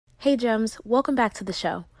Hey Gems, welcome back to the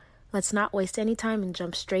show. Let's not waste any time and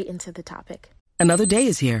jump straight into the topic. Another day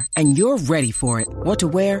is here, and you're ready for it. What to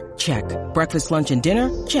wear? Check. Breakfast, lunch, and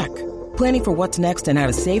dinner? Check. Planning for what's next and how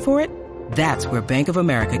to save for it? That's where Bank of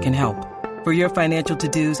America can help. For your financial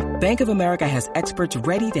to-dos, Bank of America has experts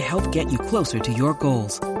ready to help get you closer to your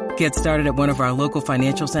goals. Get started at one of our local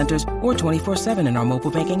financial centers or 24/7 in our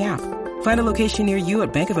mobile banking app. Find a location near you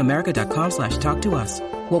at bankofamerica.com/talktous.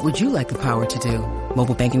 What would you like the power to do?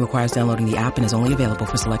 Mobile banking requires downloading the app and is only available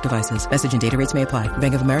for select devices. Message and data rates may apply.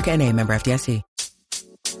 Bank of America N.A., member FDIC.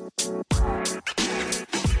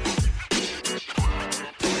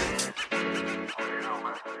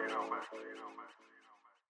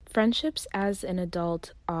 Friendships as an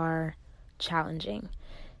adult are challenging,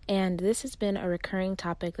 and this has been a recurring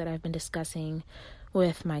topic that I've been discussing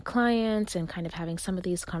with my clients and kind of having some of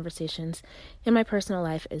these conversations in my personal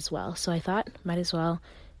life as well. So I thought might as well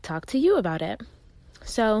talk to you about it.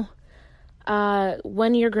 So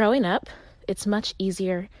when you're growing up, it's much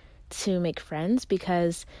easier to make friends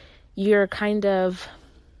because your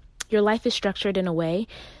life is structured in a way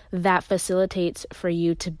that facilitates for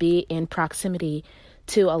you to be in proximity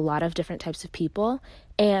to a lot of different types of people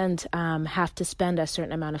and have to spend a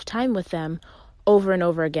certain amount of time with them over and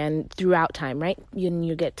over again throughout time, right?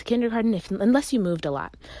 You get to kindergarten, unless you moved a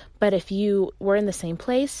lot. But if you were in the same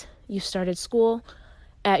place, you started school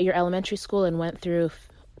at your elementary school and went through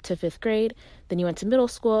to fifth grade, then you went to middle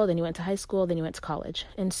school, then you went to high school, then you went to college.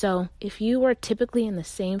 And so if you were typically in the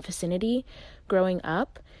same vicinity growing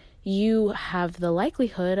up, you have the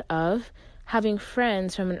likelihood of having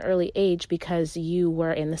friends from an early age because you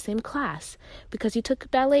were in the same class, because you took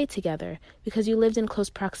ballet together, because you lived in close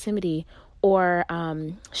proximity, or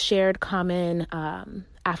shared common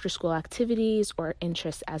after-school activities or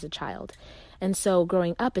interests as a child. And so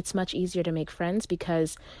growing up, it's much easier to make friends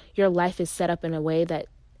because your life is set up in a way that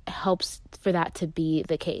helps for that to be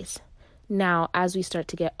the case. Now, as we start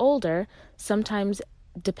to get older, sometimes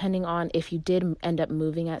depending on if you did end up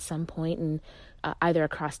moving at some point and either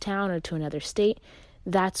across town or to another state,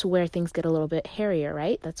 that's where things get a little bit hairier,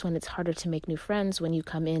 right? That's when it's harder to make new friends when you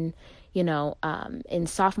come in, in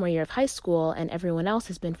sophomore year of high school and everyone else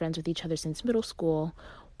has been friends with each other since middle school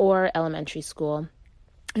or elementary school.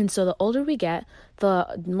 And so the older we get,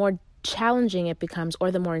 the more challenging it becomes, or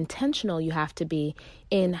the more intentional you have to be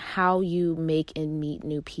in how you make and meet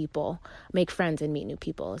new people, make friends and meet new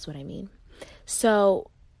people is what I mean. So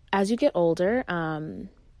as you get older,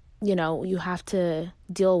 you have to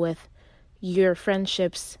deal with your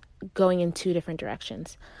friendships going in two different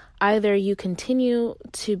directions. Either you continue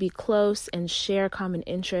to be close and share common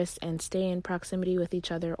interests and stay in proximity with each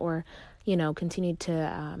other, or, continue to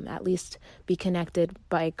at least be connected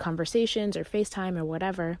by conversations or FaceTime or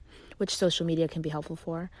whatever, which social media can be helpful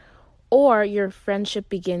for. Or your friendship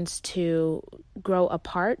begins to grow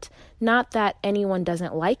apart. Not that anyone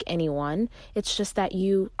doesn't like anyone. It's just that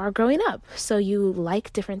you are growing up. So you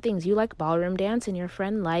like different things. You like ballroom dance and your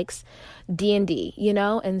friend likes D&D,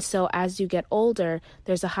 And so as you get older,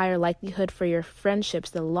 there's a higher likelihood for your friendships,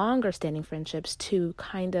 the longer standing friendships, to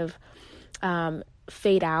kind of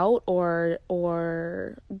fade out or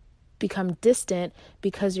become distant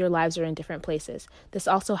because your lives are in different places. This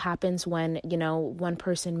also happens when, one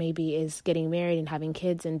person maybe is getting married and having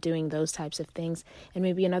kids and doing those types of things, and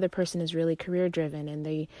maybe another person is really career driven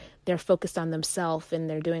and they're focused on themselves and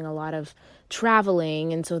they're doing a lot of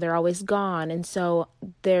traveling, and so they're always gone. And so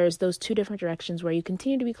there's those two different directions where you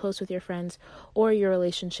continue to be close with your friends or your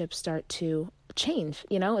relationships start to change.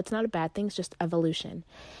 It's not a bad thing, it's just evolution.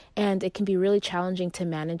 And it can be really challenging to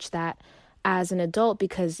manage that as an adult,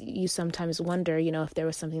 because you sometimes wonder, if there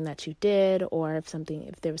was something that you did, or if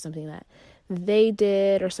there was something that they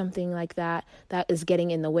did or something like that is getting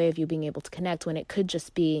in the way of you being able to connect, when it could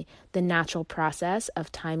just be the natural process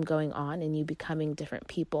of time going on and you becoming different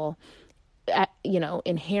people,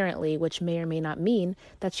 inherently, which may or may not mean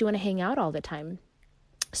that you want to hang out all the time.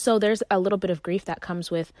 So there's a little bit of grief that comes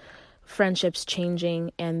with friendships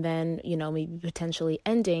changing and then, maybe potentially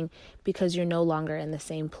ending because you're no longer in the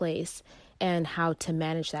same place, and how to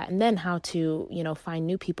manage that, and then how to, find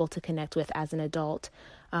new people to connect with as an adult,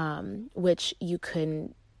 which you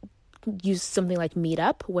can use something like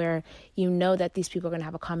Meetup, where that these people are going to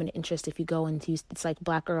have a common interest. If you go and it's like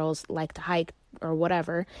Black girls like to hike or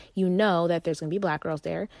whatever, that there's going to be Black girls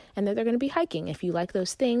there and that they're going to be hiking. If you like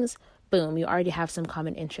those things, boom, you already have some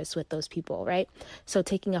common interests with those people, right? So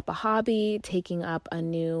taking up a hobby, taking up a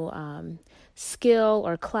new skill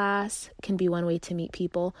or class can be one way to meet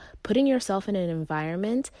people. Putting yourself in an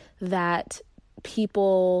environment that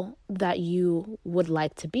people that you would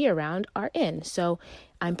like to be around are in. So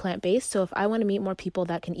I'm plant-based. So if I want to meet more people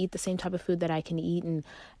that can eat the same type of food that I can eat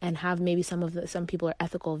and have maybe some people are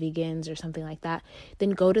ethical vegans or something like that,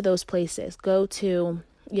 then go to those places. Go to,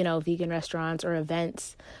 vegan restaurants or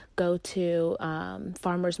events. Go to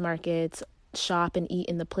farmers markets, shop and eat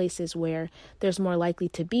in the places where there's more likely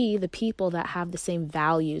to be the people that have the same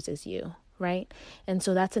values as you. Right? And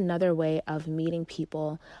so that's another way of meeting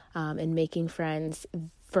people and making friends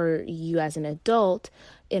for you as an adult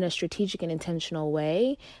in a strategic and intentional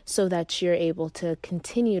way so that you're able to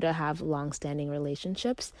continue to have long-standing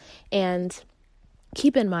relationships. And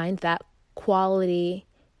keep in mind that quality,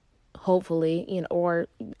 hopefully, or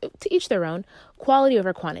to each their own, quality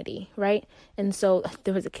over quantity, right? And so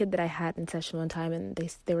there was a kid that I had in session one time, and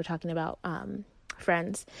they were talking about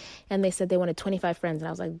friends, and they said they wanted 25 friends, and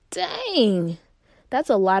I was like, dang,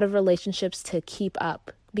 that's a lot of relationships to keep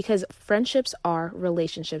up, because friendships are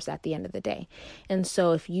relationships at the end of the day. And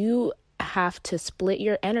so if you have to split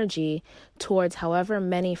your energy towards however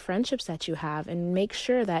many friendships that you have, and make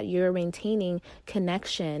sure that you're maintaining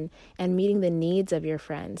connection and meeting the needs of your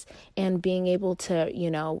friends and being able to,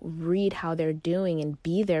 read how they're doing and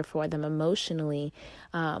be there for them emotionally,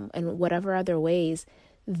 and whatever other ways,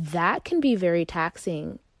 that can be very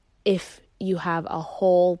taxing if you have a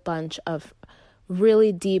whole bunch of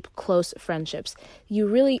really deep, close friendships. You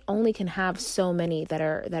really only can have so many that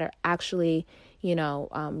are actually,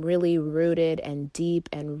 really rooted and deep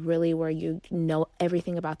and really where you know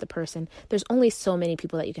everything about the person. There's only so many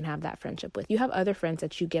people that you can have that friendship with. You have other friends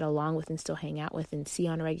that you get along with and still hang out with and see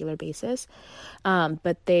on a regular basis.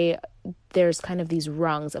 But there's kind of these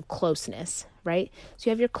rungs of closeness, right? So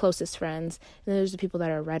you have your closest friends, and then there's the people that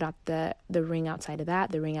are right out the ring outside of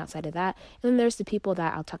that, the ring outside of that. And then there's the people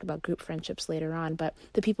that I'll talk about group friendships later on, but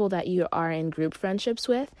the people that you are in group friendships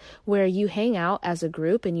with, where you hang out as a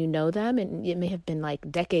group and you know them, and it may have been like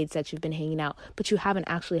decades that you've been hanging out, but you haven't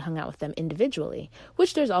actually hung out with them individually,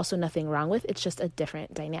 which there's also nothing wrong with. It's just a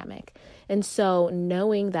different dynamic. And so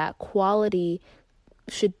knowing that quality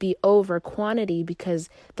should be over quantity, because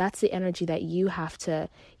that's the energy that you have to,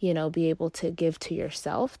 be able to give to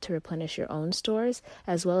yourself to replenish your own stores,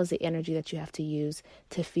 as well as the energy that you have to use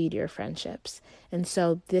to feed your friendships. And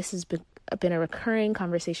so this has been a recurring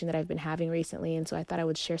conversation that I've been having recently. And so I thought I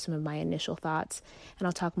would share some of my initial thoughts, and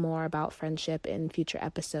I'll talk more about friendship in future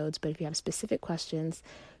episodes. But if you have specific questions,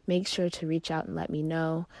 make sure to reach out and let me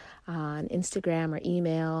know on Instagram or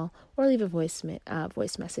email, or leave a voice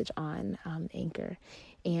message on Anchor.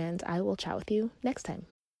 And I will chat with you next time.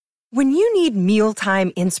 When you need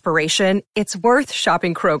mealtime inspiration, it's worth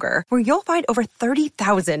shopping Kroger, where you'll find over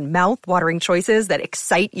 30,000 mouth-watering choices that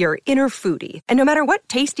excite your inner foodie. And no matter what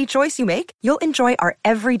tasty choice you make, you'll enjoy our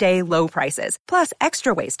everyday low prices, plus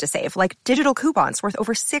extra ways to save, like digital coupons worth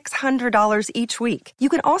over $600 each week. You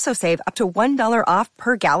can also save up to $1 off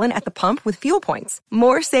per gallon at the pump with fuel points.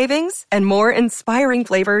 More savings and more inspiring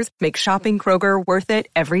flavors make shopping Kroger worth it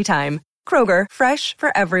every time. Kroger, fresh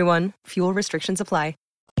for everyone. Fuel restrictions apply.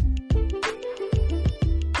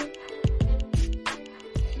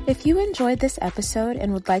 If you enjoyed this episode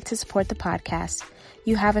and would like to support the podcast,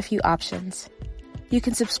 you have a few options. You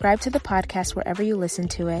can subscribe to the podcast wherever you listen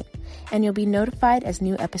to it, and you'll be notified as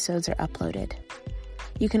new episodes are uploaded.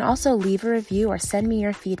 You can also leave a review or send me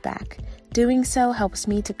your feedback. Doing so helps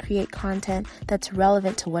me to create content that's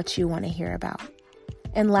relevant to what you want to hear about.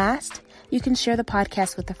 And last, you can share the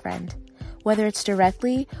podcast with a friend. Whether it's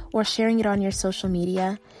directly or sharing it on your social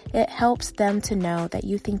media, it helps them to know that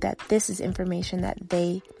you think that this is information that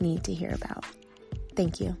they need to hear about.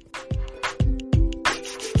 Thank you.